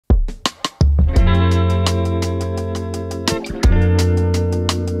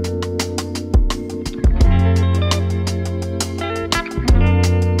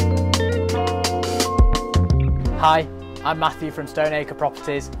I'm Matthew from Stoneacre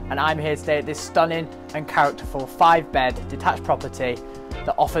Properties, and I'm here today at this stunning and characterful 5-bed detached property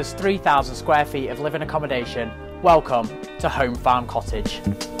that offers 3,000 square feet of living accommodation. Welcome to Home Farm Cottage.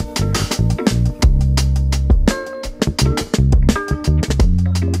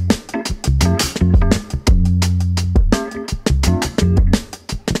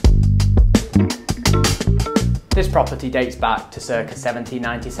 This property dates back to circa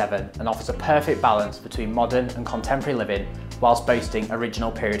 1797 and offers a perfect balance between modern and contemporary living whilst boasting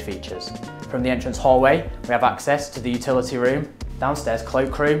original period features. From the entrance hallway, we have access to the utility room, downstairs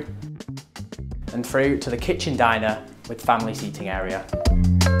cloakroom, and through to the kitchen diner with family seating area.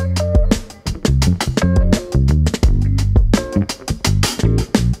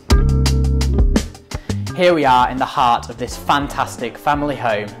 Here we are in the heart of this fantastic family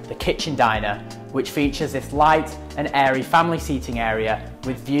home, the kitchen diner, which features this light and airy family seating area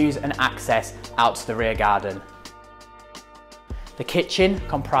with views and access out to the rear garden. The kitchen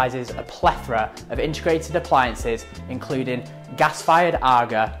comprises a plethora of integrated appliances, including gas-fired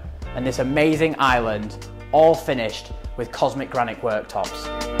Aga and this amazing island, all finished with cosmic granite worktops.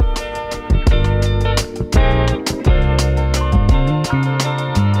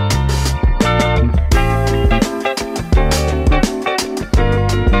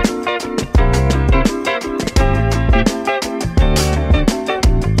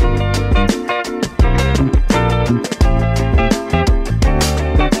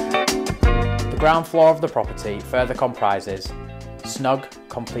 The ground floor of the property further comprises snug,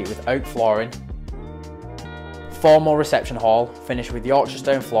 complete with oak flooring, formal reception hall finished with Yorkshire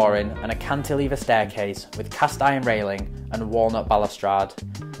stone flooring and a cantilever staircase with cast iron railing and walnut balustrade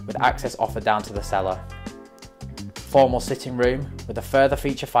with access offered down to the cellar. Formal sitting room with a further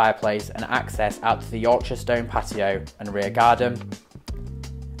feature fireplace and access out to the Yorkshire stone patio and rear garden.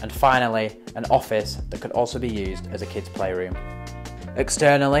 And finally, an office that could also be used as a kids' playroom.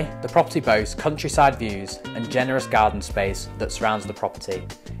 Externally, the property boasts countryside views and generous garden space that surrounds the property.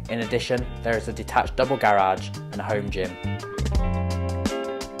 In addition, there is a detached double garage and a home gym.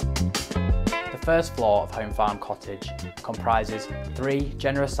 The first floor of Home Farm Cottage comprises 3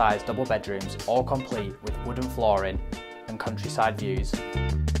 generous sized double bedrooms, all complete with wooden flooring and countryside views. A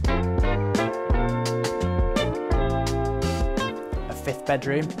 5th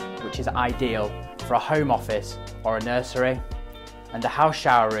bedroom, which is ideal for a home office or a nursery, and a house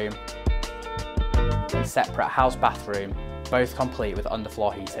shower room and separate house bathroom, both complete with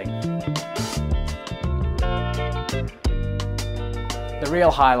underfloor heating. The real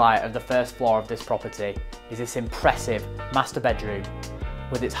highlight of the first floor of this property is this impressive master bedroom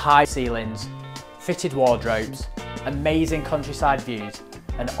with its high ceilings, fitted wardrobes, amazing countryside views,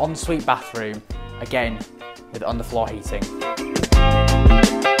 and ensuite bathroom, again with underfloor heating.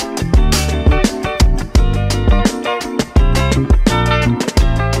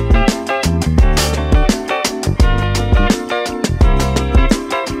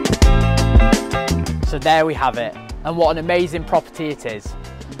 So there we have it, and what an amazing property it is.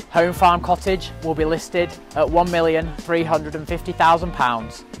 Home Farm Cottage will be listed at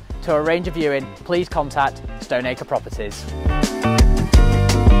 £1,350,000. To arrange a viewing, please contact Stoneacre Properties.